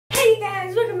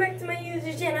guys, welcome back to my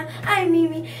YouTube channel. I'm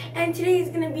Mimi, and today is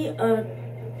gonna be a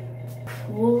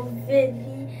cool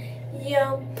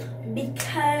video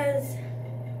because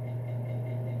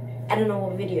I don't know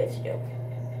what video to do,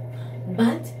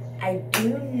 but I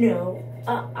do know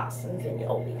an awesome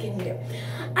video we can do.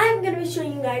 I'm gonna be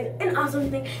showing you guys an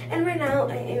awesome thing, and right now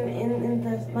I am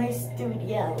in my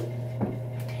studio.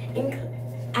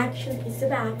 Actually, it's the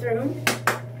bathroom.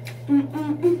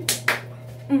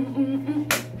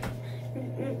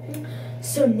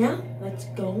 So now let's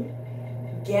go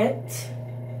get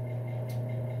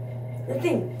the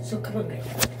thing. So come on, guys.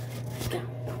 Let's go.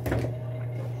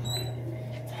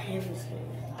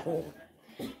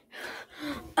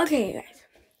 Okay, guys.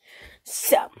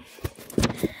 So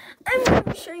I'm gonna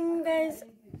be showing you guys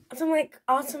some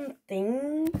awesome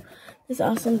thing. This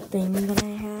awesome thing that I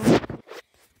have.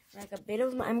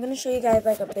 I'm gonna show you guys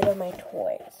a bit of my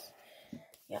toys.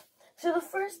 Yeah. So the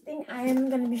first thing I am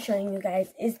gonna be showing you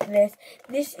guys is this.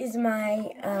 This is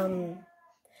my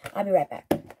I'll be right back.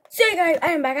 So you guys,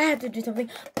 I am back. I had to do something,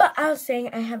 but I was saying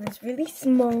I have this really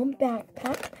small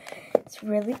backpack. It's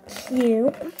really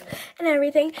cute and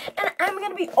everything, and I'm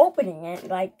gonna be opening it.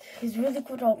 It's really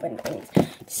cool to open things.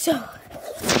 So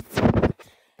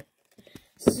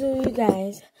you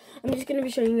guys, I'm just gonna be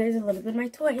showing you guys a little bit of my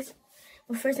toys.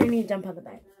 But first, I need to jump on the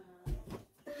bed.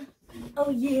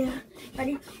 Oh yeah,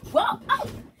 ready? Whoa! Oh.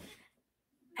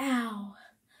 Ow!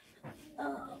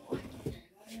 Oh.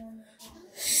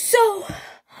 So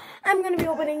I'm gonna be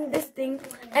opening this thing,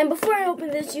 and before I open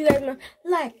this, you guys must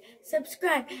like,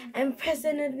 subscribe, and press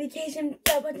the notification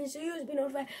bell button so you'll be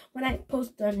notified when I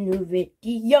post a new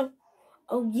video.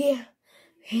 Oh yeah.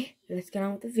 Okay, let's get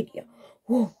on with the video.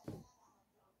 Whoa.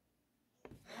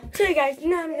 So you guys,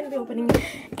 now I'm gonna be opening it,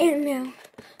 and now,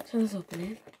 so let's open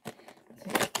it. It's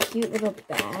a cute little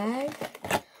bag.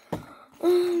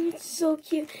 Oh, it's so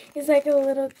cute. It's like a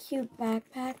little cute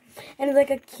backpack, and it's like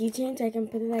a keychain, so I can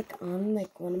put it on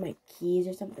one of my keys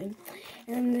or something.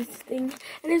 And this thing,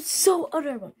 and it's so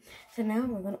adorable. So now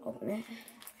we're gonna open it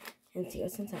and see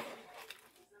what's inside.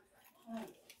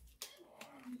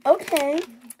 Okay.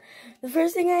 The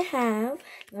first thing I have,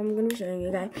 I'm going to be showing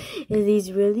you guys, is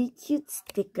these really cute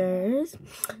stickers.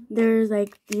 There's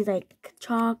these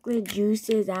chocolate,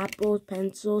 juices, apples,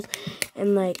 pencils,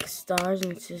 and stars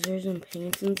and scissors and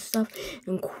paints and stuff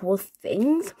and cool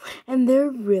things. And they're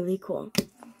really cool.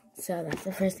 So that's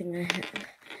the first thing I have.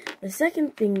 The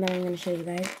second thing that I'm going to show you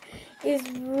guys is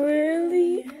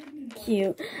really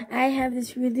cute. I have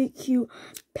this really cute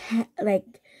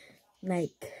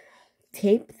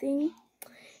tape thing.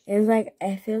 It's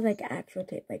it feels like actual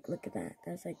tape. Look at that.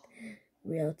 That's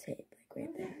real tape,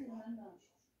 right there.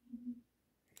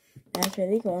 That's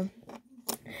really cool.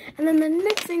 And then the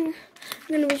next thing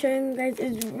I'm gonna be showing you guys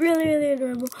is really, really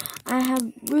adorable. I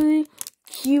have really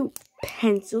cute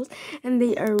pencils, and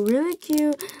they are really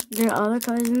cute. They're all the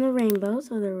colors in the rainbow,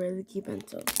 so they're really cute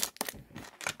pencils.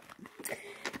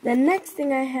 The next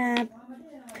thing I have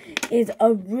is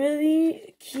a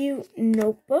really cute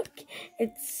notebook.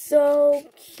 It's so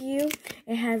cute.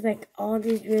 It has all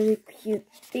these really cute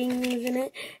things in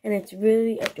it, and it's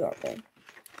really adorable.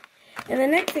 And the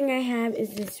next thing I have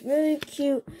is this really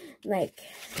cute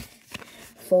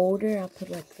folder. I'll put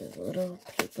the little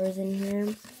papers in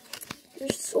here. They're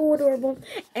so adorable,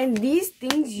 and these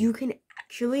things you can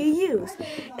actually use,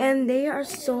 and they are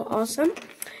so awesome.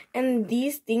 And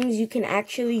these things you can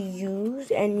actually use,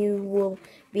 and you will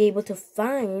be able to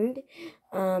find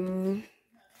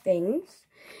things,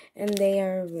 and they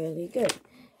are really good.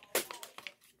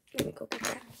 Let me go put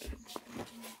that.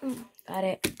 Got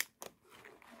it.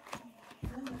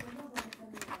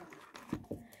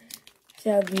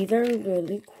 So these are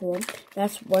really cool.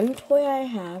 That's one toy I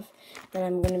have that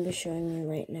I'm going to be showing you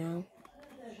right now.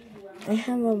 I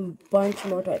have a bunch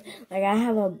more toys. I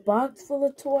have a box full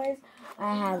of toys.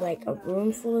 I have a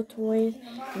room full of toys.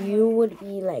 You would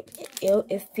be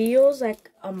it feels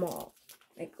like a mall.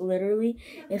 Literally,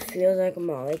 it feels like a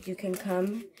mall. You can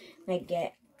come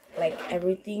get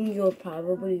everything you'll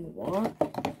probably want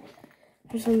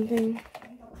or something.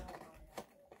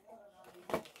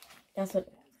 That's what.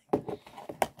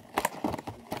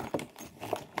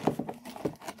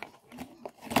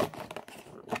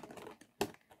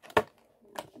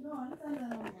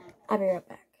 I'll be right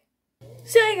back.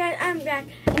 So you guys, I'm back,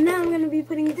 and now I'm going to be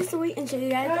putting this away and show you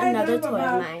guys another toy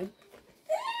of mine.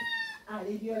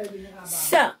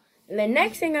 So, the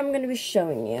next thing I'm going to be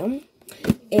showing you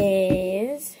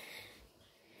is,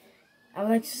 I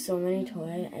have so many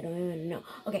toys, I don't even know.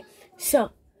 Okay,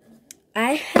 so,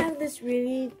 I have this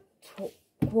really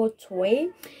cool toy,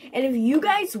 and if you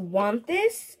guys want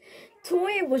this,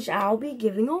 toy which I'll be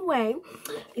giving away.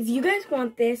 If you guys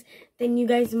want this, then you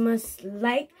guys must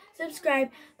like, subscribe,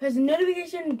 press the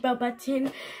notification bell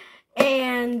button,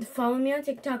 and follow me on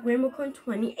TikTok,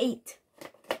 RainbowCorn28.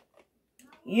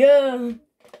 Yeah.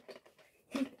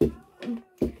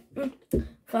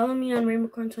 Follow me on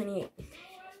RainbowCorn28.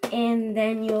 And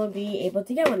then you'll be able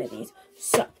to get one of these.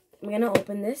 So, I'm going to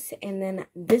open this. And then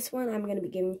this one I'm going to be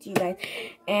giving to you guys.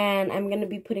 And I'm going to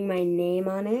be putting my name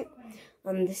on it.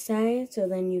 On this side. So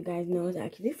then you guys know it's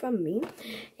actually from me.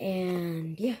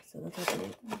 And yeah, so let's open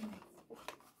it.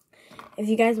 If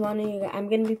you guys want to, I'm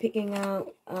going to be picking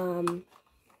out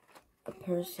a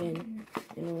person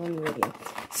in one video.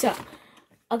 So,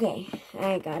 okay,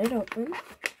 I got it open.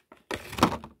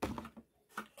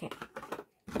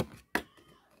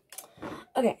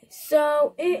 Okay,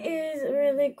 so it is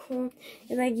really cool.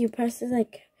 It's like you press this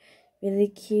like really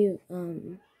cute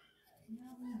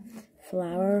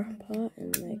flower pot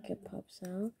and like it pops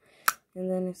out. And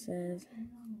then it says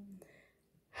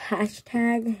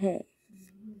 #hey.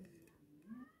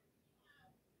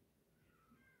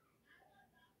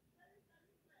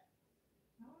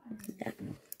 Yeah.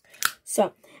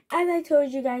 So, as I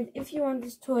told you guys, if you want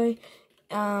this toy,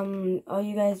 all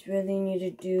you guys really need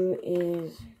to do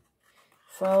is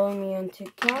follow me on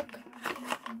TikTok.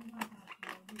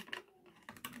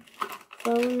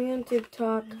 Follow me on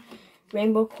TikTok,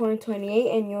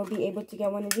 RainbowCorn28, and you'll be able to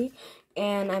get one of these.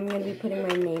 And I'm going to be putting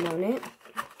my name on it.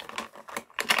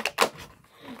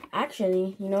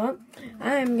 Actually, you know what?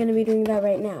 I'm going to be doing that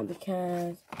right now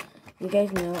because you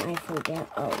guys know I forget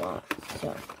a lot.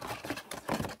 So,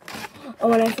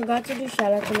 oh, and I forgot to do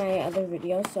shout out to my other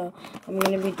video, so I'm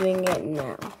going to be doing it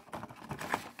now.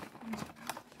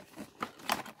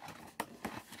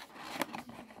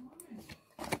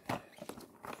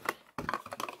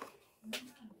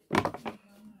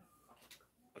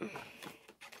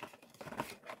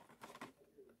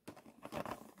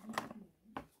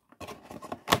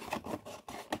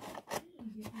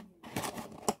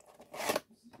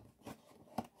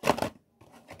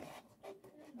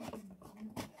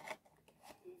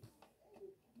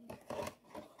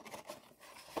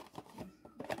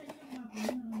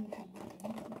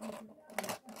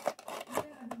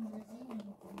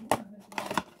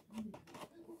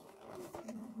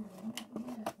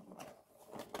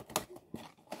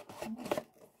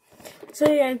 So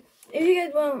yeah, if you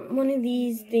guys want one of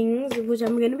these things, which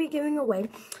I'm gonna be giving away,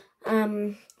 all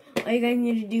you guys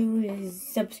need to do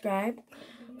is subscribe,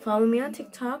 follow me on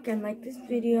TikTok, and like this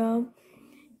video,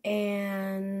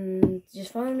 and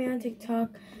just follow me on TikTok.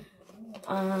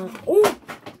 Oh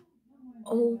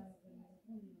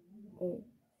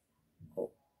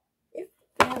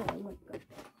my god.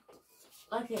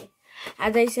 Okay.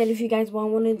 As I said, if you guys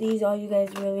want one of these, all you guys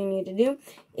really need to do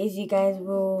is you guys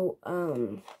will,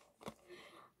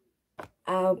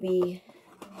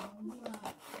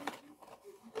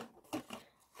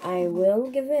 I will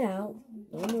give it out.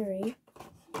 Don't worry.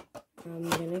 I'm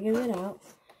gonna give it out.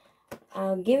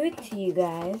 I'll give it to you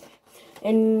guys.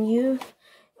 And you,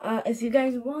 if you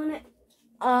guys want it,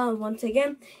 once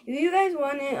again, if you guys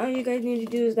want it, all you guys need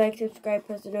to do is like, subscribe,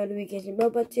 press the notification bell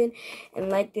button, and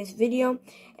like this video.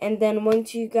 And then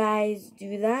once you guys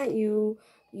do that, you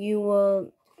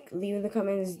will leave in the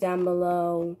comments down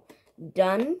below,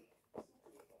 done.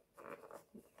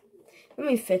 Let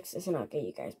me fix this and I'll get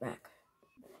you guys back.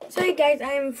 So hey guys,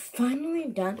 I am finally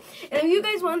done. And if you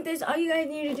guys want this, all you guys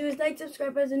need to do is like,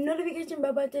 subscribe, press the notification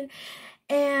bell button,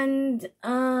 and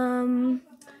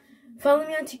follow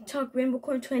me on TikTok,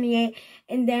 RainbowCorn28.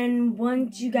 And then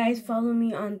once you guys follow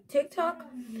me on TikTok,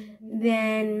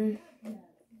 then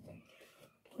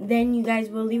you guys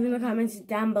will leave in the comments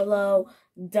down below,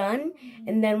 done.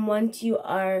 And then once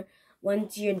you're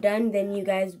done,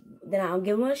 then I'll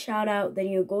give them a shout out. Then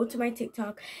you go to my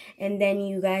TikTok, and then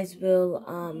you guys will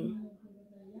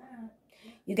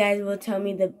tell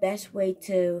me the best way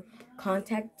to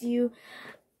contact you.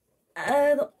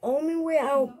 The only way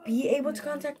I'll be able to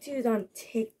contact you is on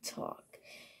TikTok.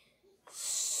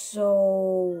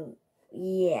 So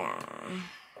yeah,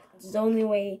 the only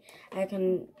way I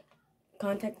can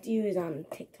contact you is on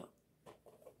TikTok,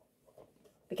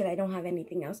 because I don't have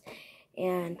anything else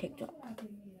and TikTok.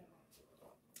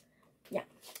 Yeah,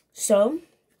 so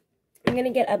I'm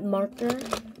gonna get a marker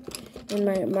in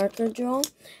my marker drawer,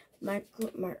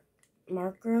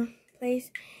 marker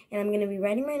place, and I'm gonna be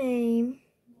writing my name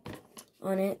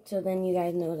on it, so then you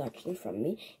guys know it's actually from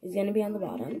me. It's gonna be on the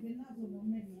bottom.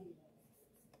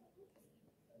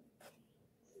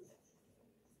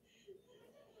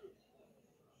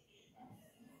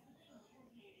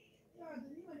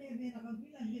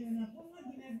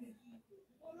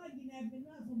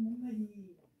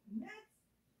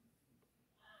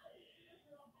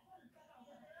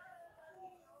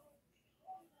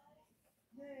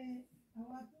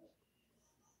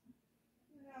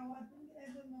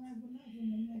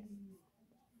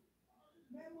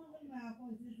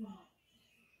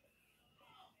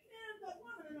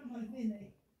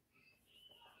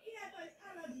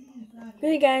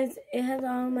 really, guys, it has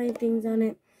all my things on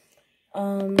it,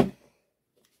 and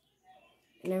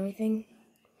everything.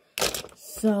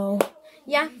 So,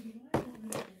 yeah.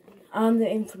 The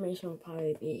information will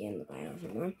probably be in the bio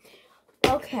somewhere.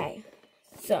 Okay,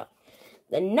 so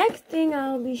the next thing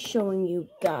I'll be showing you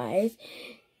guys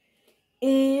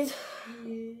is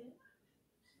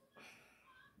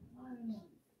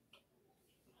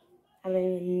I don't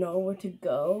even know where to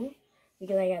go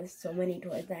because I got so many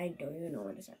toys that I don't even know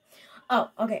where to start. Oh,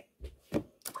 okay.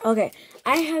 Okay,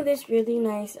 I have this really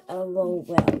nice LOL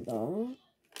doll.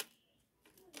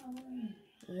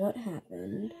 What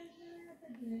happened?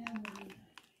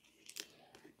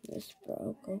 This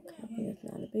broke. Okay, that's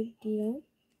not a big deal.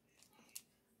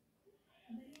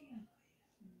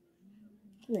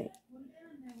 Wait.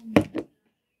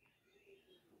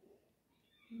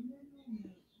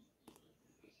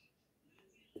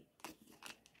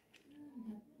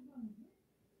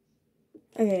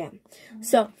 Okay, yeah.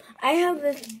 So, I have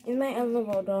this in my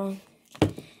LOL doll.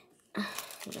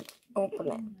 Let's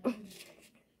open it.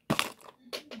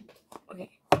 Okay,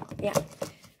 yeah.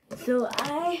 So,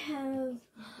 I have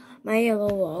my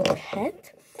LOL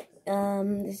pet.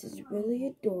 This is really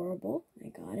adorable. I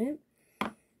got it.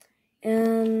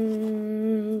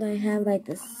 And I have like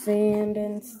the sand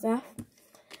and stuff.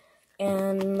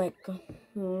 And like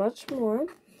much more.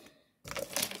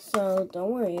 So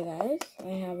don't worry, guys. I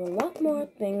have a lot more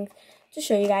things to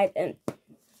show you guys.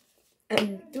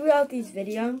 And throughout these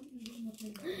videos,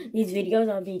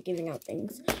 I'll be giving out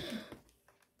things.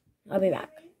 I'll be back.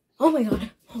 Oh my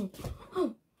god.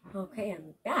 Oh. Okay,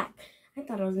 I'm back. I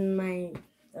thought I was in my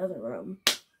other room.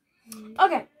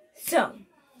 Okay, so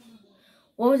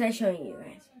what was I showing you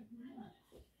guys?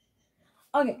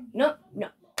 Okay, no.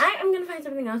 I'm gonna find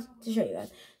something else to show you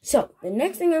guys. So the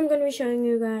next thing I'm gonna be showing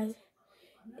you guys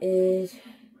is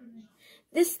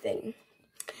this thing.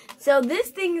 So this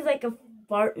thing is like a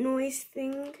fart noise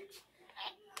thing.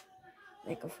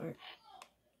 Like a fart.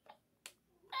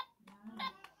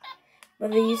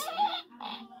 But these,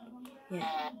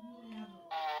 yeah.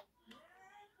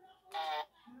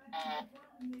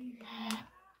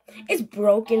 It's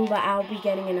broken, but I'll be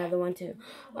getting another one to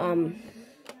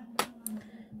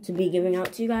be giving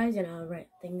out to you guys, and I'll write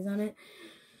things on it.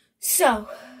 So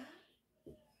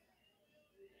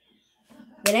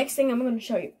the next thing I'm going to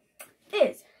show you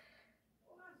is,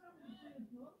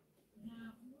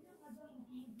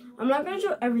 I'm not going to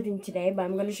show everything today, but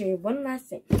I'm going to show you one last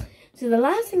thing. So the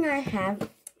last thing I have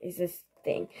is this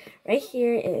thing. Right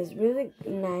here, it is really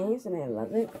nice, and I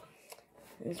love it.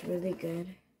 It's really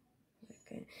good.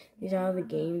 Okay. These are all the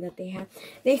games that they have.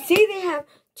 They say they have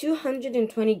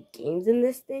 220 games in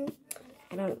this thing.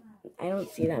 I don't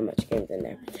see that much games in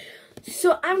there.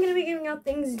 So I'm going to be giving out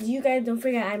things. You guys don't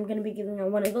forget, I'm going to be giving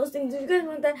out one of those things. If you guys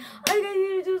want that, all you guys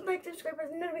need to do is like, subscribe, press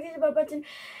the notification bell button.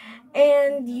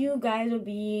 And you guys will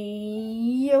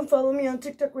be, follow me on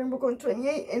TikTok,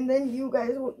 RainbowCone28. And then you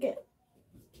guys will get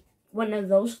one of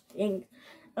those things.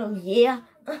 Oh yeah.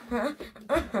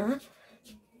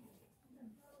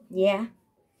 Yeah.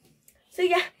 So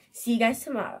yeah, see you guys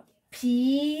tomorrow.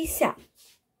 Peace out.